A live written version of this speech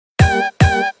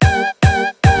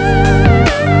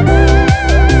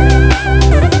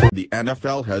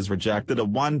NFL has rejected a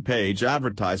one-page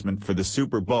advertisement for the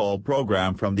Super Bowl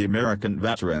program from the American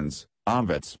Veterans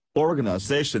AMVETS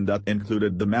organization that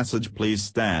included the message "Please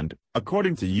Stand,"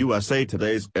 according to USA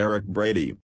Today's Erik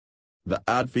Brady. The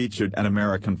ad featured an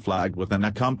American flag with an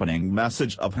accompanying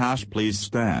message of #Please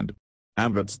Stand.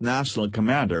 AMVETS National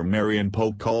Commander Marion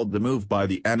Polk called the move by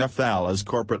the NFL as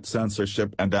corporate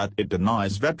censorship and that it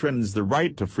denies veterans the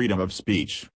right to freedom of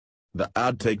speech. The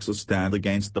ad takes a stand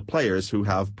against the players who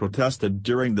have protested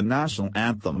during the national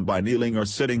anthem by kneeling or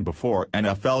sitting before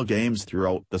NFL games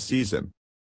throughout the season.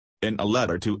 In a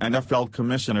letter to NFL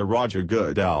Commissioner Roger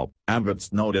Goodell,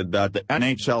 AMVETS noted that the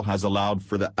NHL has allowed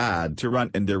for the ad to run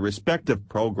in their respective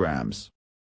programs.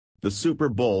 The Super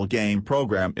Bowl game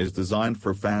program is designed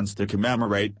for fans to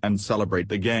commemorate and celebrate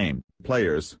the game,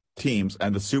 players, teams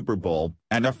and the Super Bowl,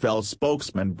 NFL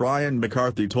spokesman Brian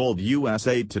McCarthy told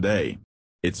USA Today.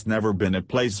 It's never been a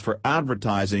place for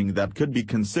advertising that could be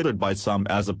considered by some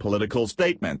as a political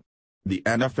statement. The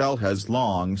NFL has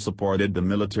long supported the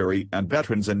military and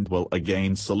veterans and will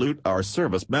again salute our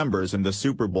service members in the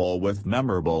Super Bowl with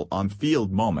memorable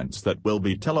on-field moments that will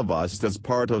be televised as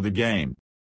part of the game.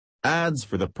 Ads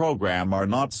for the program are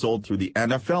not sold through the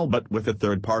NFL but with a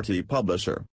third-party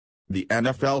publisher. The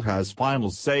NFL has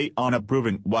final say on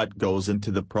approving what goes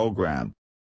into the program.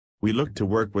 We look to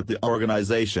work with the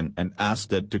organization and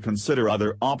asked it to consider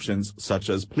other options such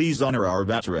as "Please honor our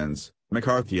veterans,"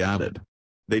 McCarthy added.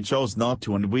 They chose not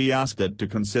to and we asked it to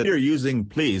consider using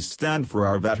 "Please Stand for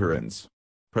our veterans."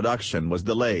 Production was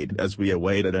delayed as we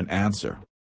awaited an answer.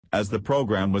 As the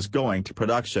program was going to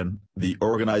production, the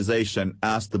organization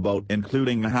asked about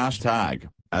including a hashtag,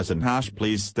 as in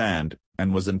 #Please Stand,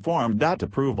 and was informed that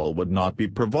approval would not be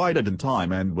provided in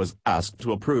time and was asked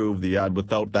to approve the ad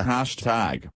without the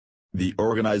hashtag. The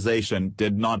organization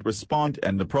did not respond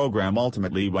and the program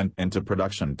ultimately went into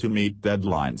production to meet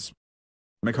deadlines.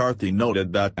 McCarthy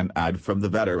noted that an ad from the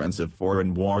Veterans of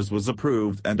Foreign Wars was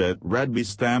approved and it read "We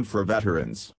stand for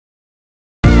veterans."